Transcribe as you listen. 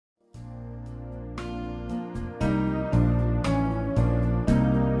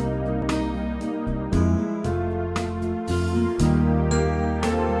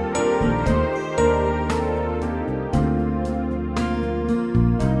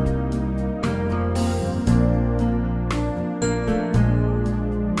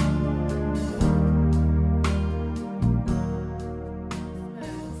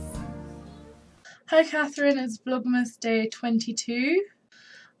Hi Catherine, it's Vlogmas day 22.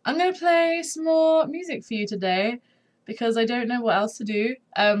 I'm going to play some more music for you today because I don't know what else to do.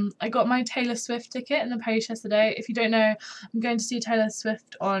 I got my Taylor Swift ticket in the post yesterday. If you don't know, I'm going to see Taylor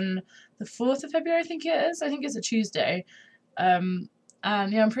Swift on the 4th of February, I think it is. I think it's a Tuesday. And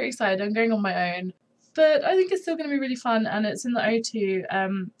yeah, I'm pretty excited. I'm going on my own. But I think it's still going to be really fun, and it's in the O2.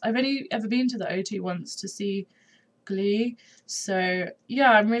 I've only ever been to the O2 once to see Glee, so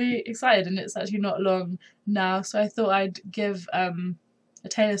yeah, I'm really excited, and it's actually not long now, so I thought I'd give a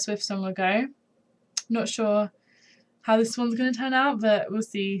Taylor Swift song a go. Not sure how this one's going to turn out, but we'll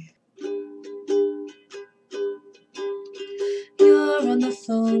see. You're on the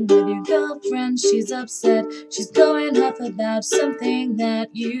phone with your girlfriend, she's upset, she's going off about something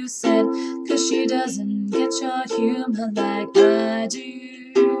that you said, 'cause she doesn't get your humor like I do.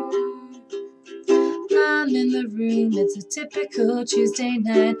 I'm in the room, it's a typical Tuesday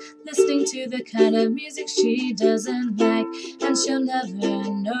night, listening to the kind of music she doesn't like, and she'll never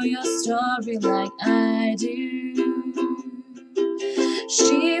know your story like I do.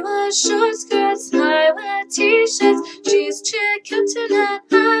 She wears short skirts, I wear t-shirts, she's cheered up tonight,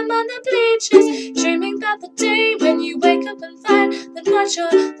 I'm on the bleachers, dreaming about the day when you wake up and find that what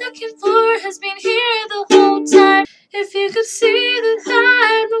you're looking for has been here the whole time. If you could see that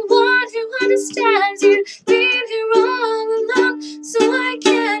I'm the one who understands you, been here all along, so why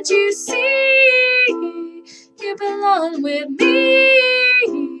can't you see? You belong with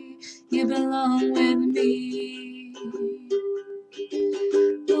me, you belong with me.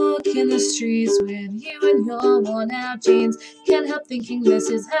 Walking the streets with you in your worn out jeans, can't help thinking this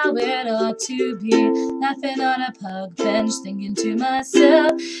is how it ought to be. Laughing on a park bench, thinking to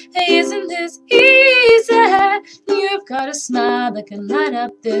myself, hey, isn't this easy? You've got a smile that can light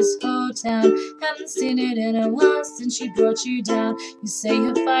up this whole town. Haven't seen it in a while since she brought you down. You say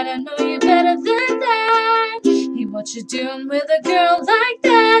you're fine, I know you better than that. Hey, what you doing with a girl like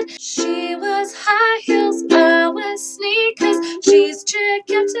that? She wears high heels, I wear sneakers, she's cheered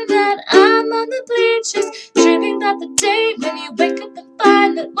up tonight, I'm on the bleachers, dreaming about the day when you wake up and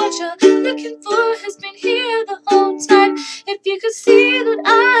find that what you're looking for has been here the whole time. If you could see that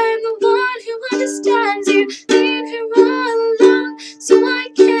I'm the one who understands you, been here all along, so why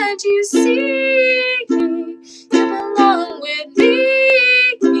can't you see? You belong with me,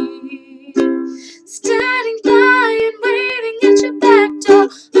 standing by and waiting at your back door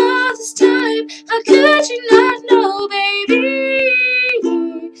all this time. How could you not know, baby?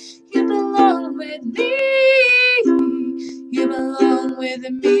 You belong with me, you belong with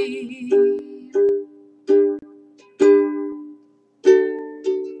me.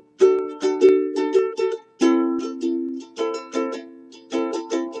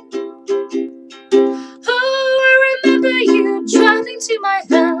 Oh, I remember you driving to my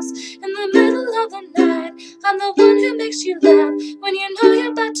house in the middle of the night. I'm the one who makes you laugh when you know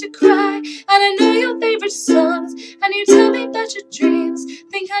you're about to cry, and I know your favorite songs, and you tell me about your dreams.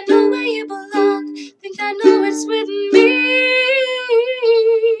 Think I know where you belong, think I know it's with me.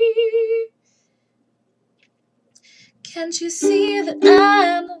 Can't you see that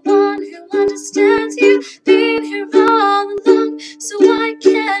I'm the one who understands you, been here all along, so why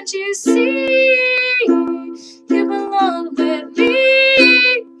can't you see? You belong with me,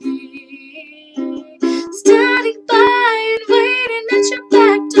 standing by and waiting at your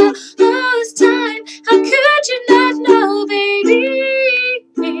back door all this time. How could you not know, baby?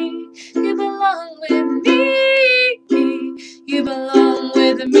 You belong with me, you belong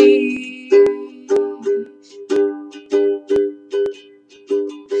with me.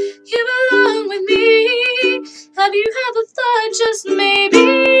 You belong with me. Have you ever thought just maybe